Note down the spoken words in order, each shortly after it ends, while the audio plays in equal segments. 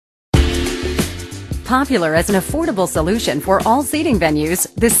Popular as an affordable solution for all seating venues,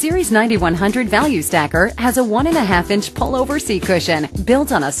 the Series 9100 Value Stacker has a 1.5-inch pullover seat cushion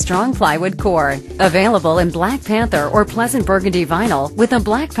built on a strong plywood core. Available in Black Panther or Pleasant Burgundy vinyl with a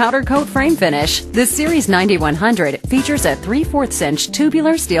black powder coat frame finish, the Series 9100 features a 3/4-inch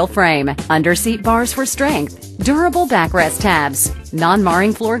tubular steel frame, under-seat bars for strength, durable backrest tabs,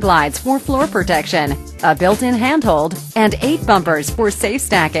 non-marring floor glides for floor protection, a built-in handhold, and 8 bumpers for safe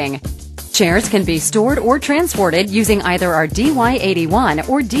stacking. Chairs can be stored or transported using either our DY81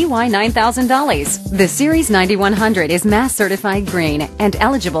 or DY9000 dollies. The Series 9100 is mass certified green and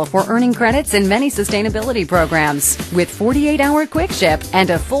eligible for earning credits in many sustainability programs. With 48-hour quick ship and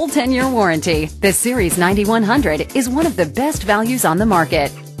a full 10-year warranty, the Series 9100 is one of the best values on the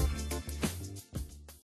market.